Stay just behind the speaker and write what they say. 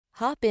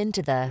Hop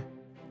into the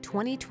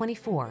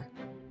 2024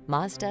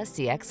 Mazda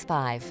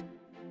CX-5.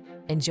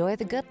 Enjoy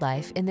the good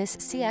life in this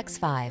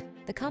CX-5,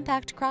 the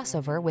compact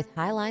crossover with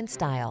highline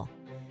style.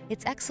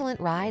 Its excellent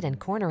ride and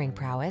cornering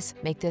prowess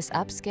make this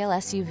upscale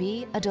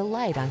SUV a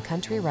delight on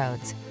country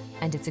roads,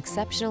 and its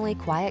exceptionally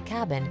quiet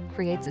cabin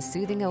creates a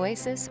soothing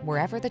oasis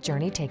wherever the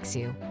journey takes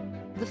you.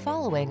 The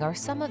following are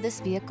some of this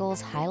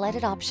vehicle's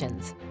highlighted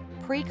options: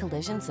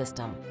 pre-collision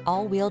system,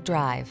 all-wheel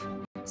drive,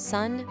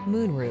 sun,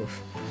 moonroof,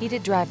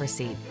 heated driver's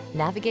seat,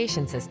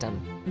 navigation system,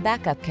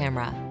 backup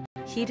camera,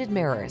 heated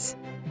mirrors,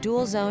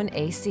 dual zone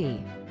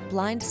AC,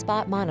 blind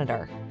spot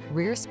monitor,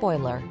 rear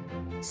spoiler.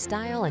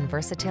 Style and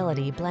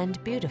versatility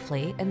blend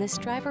beautifully in this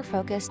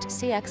driver-focused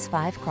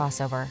CX-5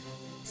 crossover.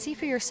 See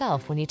for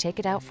yourself when you take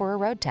it out for a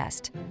road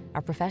test.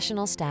 Our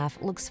professional staff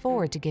looks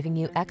forward to giving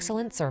you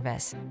excellent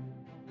service.